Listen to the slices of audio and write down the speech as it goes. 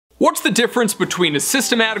What's the difference between a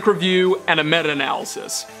systematic review and a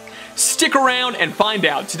meta-analysis? Stick around and find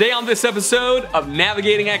out today on this episode of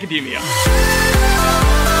Navigating Academia.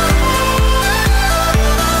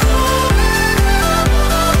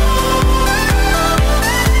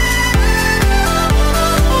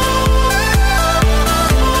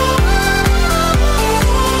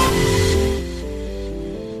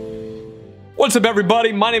 What's up,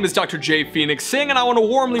 everybody? My name is Dr. Phoenix Singh, and I want to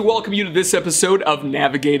warmly welcome you to this episode of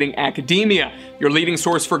Navigating Academia, your leading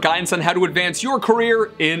source for guidance on how to advance your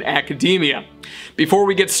career in academia. Before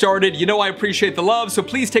we get started, you know I appreciate the love, so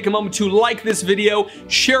please take a moment to like this video,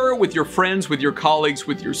 share it with your friends, with your colleagues,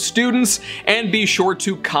 with your students, and be sure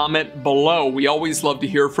to comment below. We always love to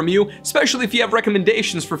hear from you, especially if you have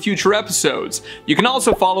recommendations for future episodes. You can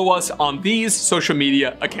also follow us on these social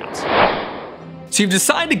media accounts. So you've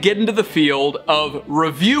decided to get into the field of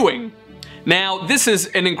reviewing. Now, this is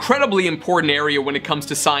an incredibly important area when it comes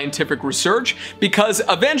to scientific research because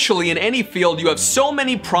eventually in any field you have so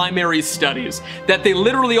many primary studies that they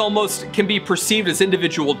literally almost can be perceived as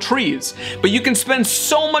individual trees. But you can spend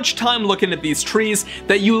so much time looking at these trees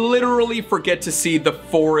that you literally forget to see the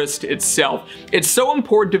forest itself. It's so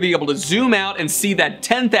important to be able to zoom out and see that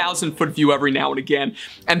 10,000 foot view every now and again,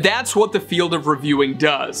 and that's what the field of reviewing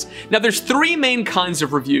does. Now, there's three main kinds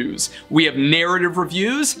of reviews. We have narrative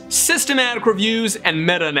reviews, systematic reviews, and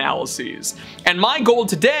meta-analyses. And my goal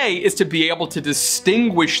today is to be able to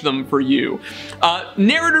distinguish them for you.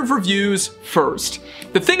 Narrative reviews first.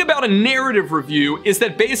 The thing about a narrative review is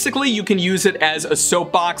that basically you can use it as a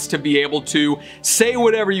soapbox to be able to say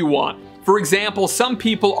whatever you want. For example, some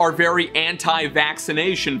people are very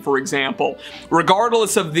anti-vaccination, for example.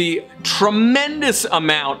 Regardless of the tremendous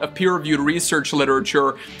amount of peer-reviewed research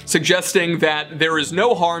literature suggesting that there is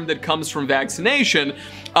no harm that comes from vaccination,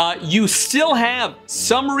 you still have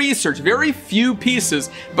some research, very few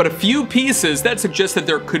pieces, but a few pieces that suggest that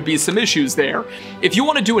there could be some issues there. If you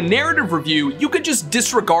want to do a narrative review, you could just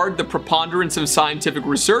disregard the preponderance of scientific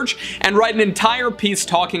research and write an entire piece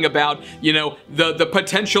talking about, you know, the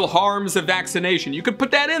potential harms of vaccination. You could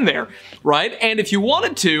put that in there, right? And if you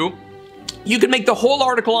wanted to, you could make the whole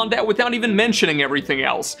article on that without even mentioning everything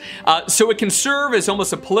else. So it can serve as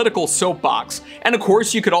almost a political soapbox. And of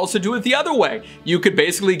course, you could also do it the other way. You could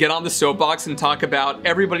basically get on the soapbox and talk about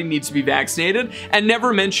everybody needs to be vaccinated and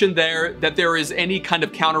never mention that there is any kind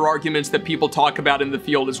of counter arguments that people talk about in the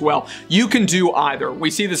field as well. You can do either. We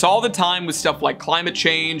see this all the time with stuff like climate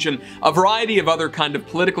change and a variety of other kind of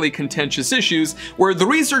politically contentious issues where the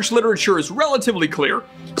research literature is relatively clear.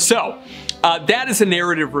 So, that is a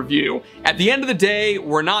narrative review. At the end of the day,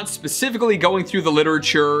 we're not specifically going through the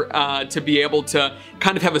literature to be able to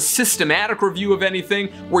kind of have a systematic review of anything.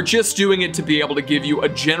 We're just doing it to be able to give you a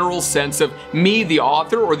general sense of me, the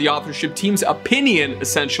author, or the authorship team's opinion,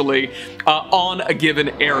 essentially, on a given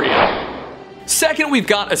area. Second, we've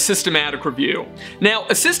got a systematic review. Now,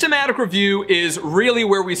 a systematic review is really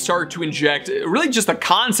where we start to inject really just the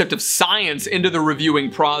concept of science into the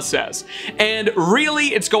reviewing process. And really,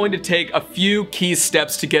 it's going to take a few key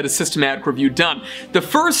steps to get a systematic review done. The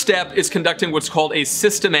first step is conducting what's called a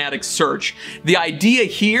systematic search. The idea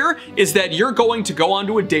here is that you're going to go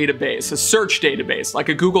onto a database, a search database, like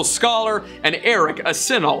a Google Scholar, an ERIC, a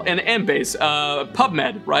CINAHL, an Embase,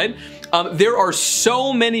 PubMed, right? There are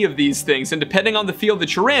so many of these things, and depending on the field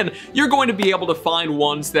that you're in, you're going to be able to find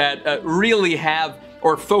ones that really have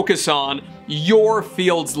or focus on your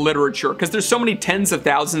field's literature, because there's so many tens of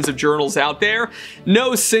thousands of journals out there.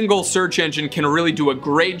 No single search engine can really do a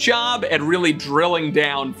great job at really drilling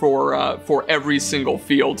down for every single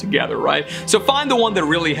field together, right? So find the one that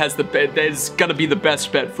really has that is going to be the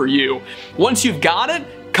best bet for you. Once you've got it,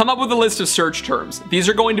 come up with a list of search terms. These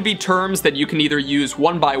are going to be terms that you can either use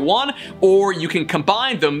one by one or you can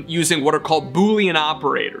combine them using what are called Boolean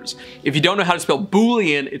operators. If you don't know how to spell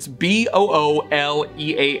Boolean, it's B-O-O-L-E-A-N.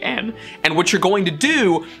 And what you're going to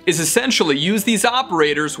do is essentially use these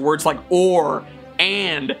operators, words like or,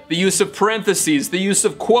 and, the use of parentheses, the use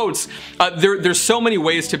of quotes. There's so many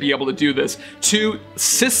ways to be able to do this, to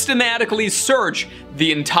systematically search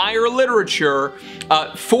the entire literature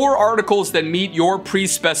for articles that meet your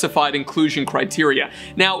pre-specified inclusion criteria.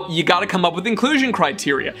 Now, you got to come up with inclusion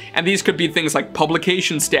criteria, and these could be things like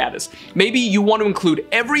publication status. Maybe you want to include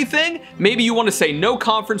everything. Maybe you want to say no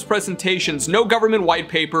conference presentations, no government white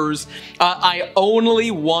papers. I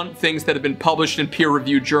only want things that have been published in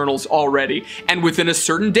peer-reviewed journals already, and within a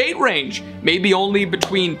certain date range, maybe only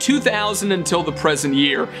between 2000 until the present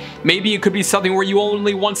year. Maybe it could be something where you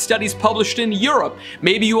only want studies published in Europe.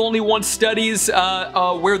 Maybe you only want studies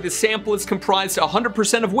where the sample is comprised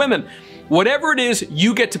 100% of women. Whatever it is,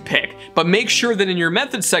 you get to pick, but make sure that in your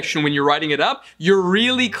methods section when you're writing it up, you're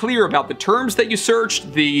really clear about the terms that you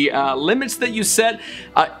searched, the limits that you set,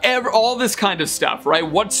 all this kind of stuff, right?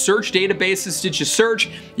 What search databases did you search?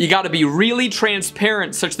 You got to be really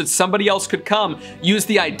transparent such that somebody else could come, use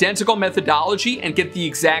the identical methodology and get the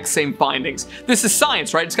exact same findings. This is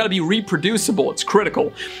science, right? It's got to be reproducible. It's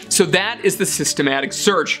critical. So that is the systematic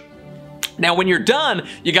search. Now, when you're done,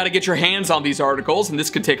 you got to get your hands on these articles, and this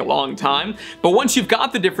could take a long time. But once you've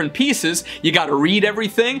got the different pieces, you got to read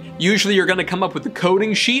everything. Usually you're going to come up with a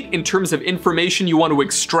coding sheet in terms of information you want to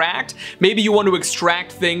extract. Maybe you want to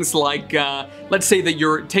extract things like, let's say that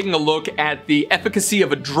you're taking a look at the efficacy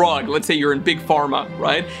of a drug. Let's say you're in big pharma,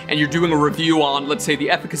 right? And you're doing a review on, let's say, the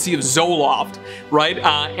efficacy of Zoloft, right?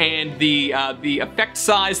 And the effect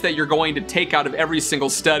size that you're going to take out of every single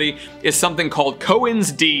study is something called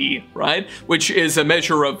Cohen's d, right? Which is a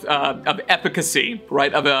measure of efficacy,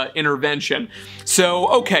 right, of an intervention. So,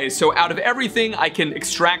 okay, so out of everything, I can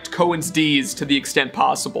extract Cohen's d's to the extent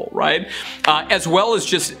possible, right? As well as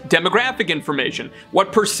just demographic information.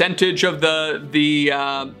 What percentage of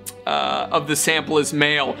the sample is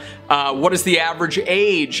male? What is the average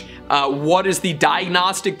age? What is the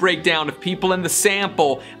diagnostic breakdown of people in the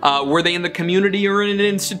sample? Were they in the community or in an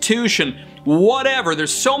institution? Whatever.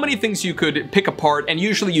 There's so many things you could pick apart, and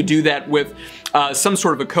usually you do that with some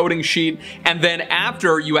sort of a coding sheet. And then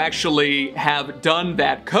after you actually have done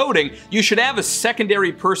that coding, you should have a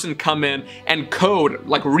secondary person come in and code,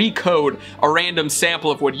 like recode a random sample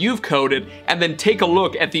of what you've coded, and then take a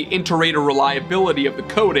look at the inter-rater reliability of the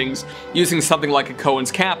codings using something like a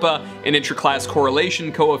Cohen's kappa, an interclass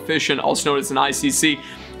correlation coefficient, also known as an ICC.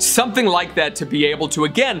 Something like that to be able to,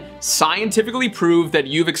 again, scientifically prove that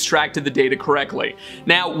you've extracted the data correctly.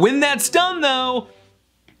 Now, when that's done though,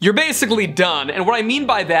 you're basically done. And what I mean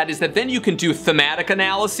by that is that then you can do thematic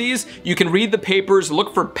analyses, you can read the papers,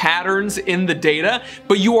 look for patterns in the data,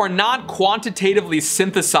 but you are not quantitatively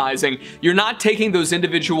synthesizing. You're not taking those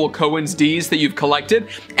individual Cohen's d's that you've collected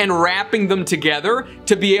and wrapping them together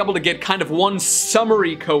to be able to get kind of one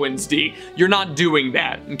summary Cohen's d. You're not doing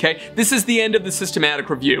that, okay? This is the end of the systematic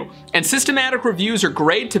review. And systematic reviews are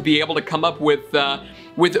great to be able to come up with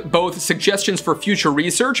both suggestions for future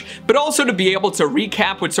research, but also to be able to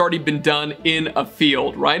recap what's already been done in a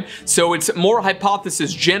field, right? So it's more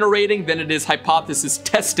hypothesis generating than it is hypothesis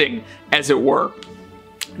testing, as it were.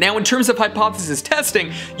 Now, in terms of hypothesis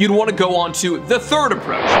testing, you'd want to go on to the third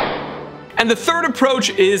approach. And the third approach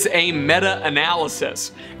is a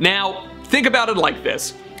meta-analysis. Now, think about it like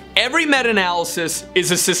this. Every meta-analysis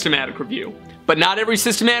is a systematic review, but not every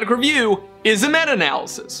systematic review is a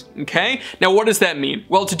meta-analysis, okay? Now, what does that mean?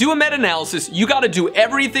 Well, to do a meta-analysis, you gotta do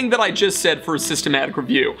everything that I just said for a systematic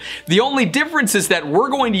review. The only difference is that we're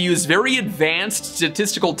going to use very advanced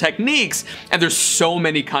statistical techniques, and there's so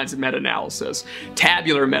many kinds of meta-analysis.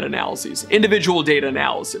 Tabular meta-analyses, individual data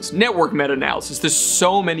analysis, network meta-analysis, there's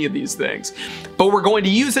so many of these things. But we're going to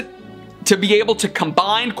use it to be able to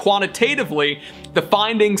combine quantitatively the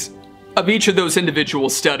findings of each of those individual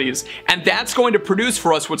studies, and that's going to produce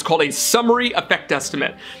for us what's called a summary effect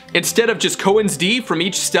estimate. Instead of just Cohen's d from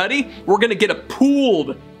each study, we're going to get a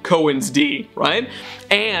pooled Cohen's d, right?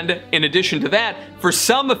 And in addition to that, for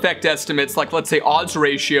some effect estimates, like let's say odds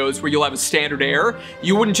ratios where you'll have a standard error,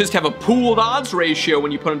 you wouldn't just have a pooled odds ratio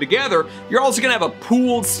when you put them together, you're also going to have a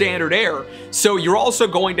pooled standard error. So you're also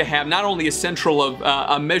going to have not only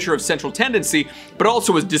a measure of central tendency, but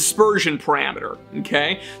also a dispersion parameter,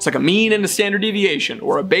 okay? It's like a mean and a standard deviation,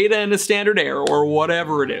 or a beta and a standard error, or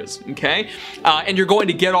whatever it is, okay? And you're going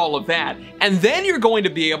to get all of that. And then you're going to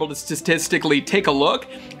be able to statistically take a look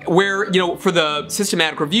where, for the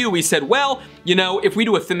systematic review, we said, well, if we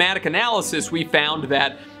do a thematic analysis, we found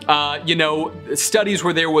that, studies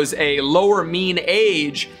where there was a lower mean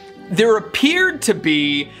age, there appeared to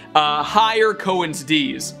be higher Cohen's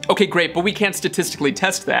d's. Okay, great, but we can't statistically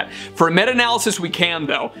test that. For a meta-analysis, we can,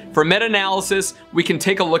 though. For a meta-analysis, we can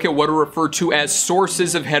take a look at what are referred to as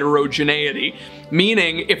sources of heterogeneity.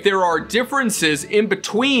 Meaning, if there are differences in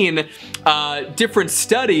between different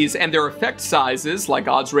studies and their effect sizes, like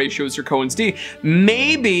odds ratios or Cohen's d,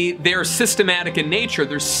 maybe they're systematic in nature.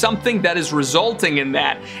 There's something that is resulting in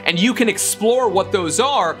that. And you can explore what those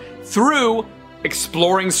are through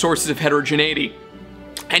exploring sources of heterogeneity.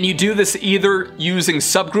 And you do this either using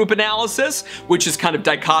subgroup analysis, which is kind of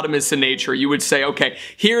dichotomous in nature. You would say, okay,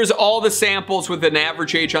 here's all the samples with an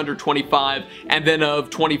average age under 25 and then of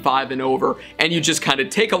 25 and over. And you just kind of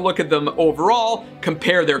take a look at them overall,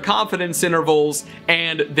 compare their confidence intervals,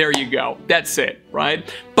 and there you go. That's it, right?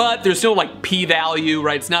 But there's no like p-value,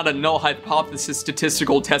 right? It's not a null hypothesis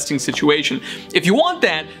statistical testing situation. If you want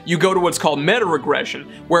that, you go to what's called meta-regression,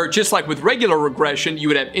 where just like with regular regression, you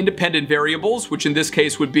would have independent variables, which in this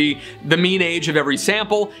case would be the mean age of every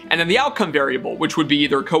sample, and then the outcome variable, which would be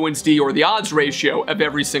either Cohen's d or the odds ratio of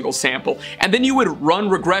every single sample. And then you would run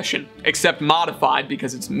regression, except modified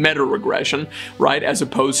because it's meta-regression, right? As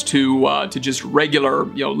opposed to just regular,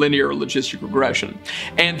 linear logistic regression.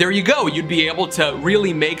 And there you go. You'd be able to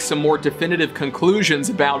really make some more definitive conclusions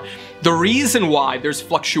about the reason why there's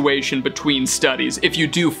fluctuation between studies, if you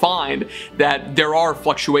do find that there are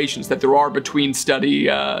fluctuations, that there are between study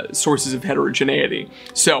sources of heterogeneity.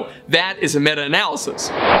 So that is a meta-analysis.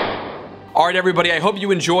 All right, everybody, I hope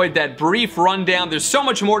you enjoyed that brief rundown. There's so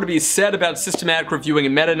much more to be said about systematic reviewing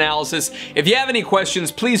and meta-analysis. If you have any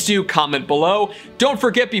questions, please do comment below. Don't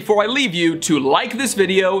forget, before I leave you, to like this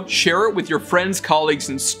video, share it with your friends, colleagues,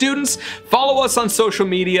 and students, follow us on social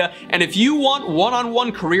media, and if you want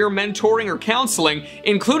one-on-one career mentoring or counseling,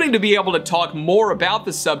 including to be able to talk more about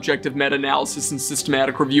the subject of meta-analysis and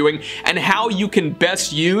systematic reviewing, and how you can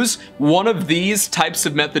best use one of these types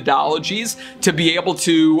of methodologies to be able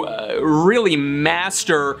to really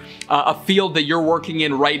master a field that you're working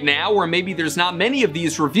in right now, where maybe there's not many of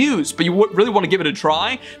these reviews, but you really want to give it a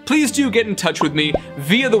try, please do get in touch with me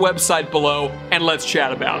via the website below, and let's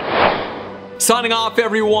chat about it. Signing off,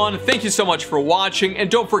 everyone. Thank you so much for watching, and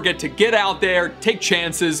don't forget to get out there, take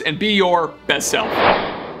chances, and be your best self.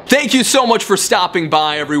 Thank you so much for stopping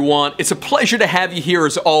by, everyone. It's a pleasure to have you here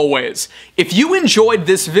as always. If you enjoyed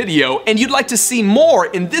this video and you'd like to see more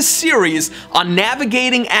in this series on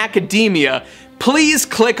navigating academia, please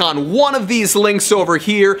click on one of these links over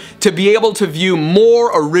here to be able to view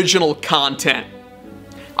more original content.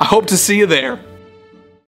 I hope to see you there.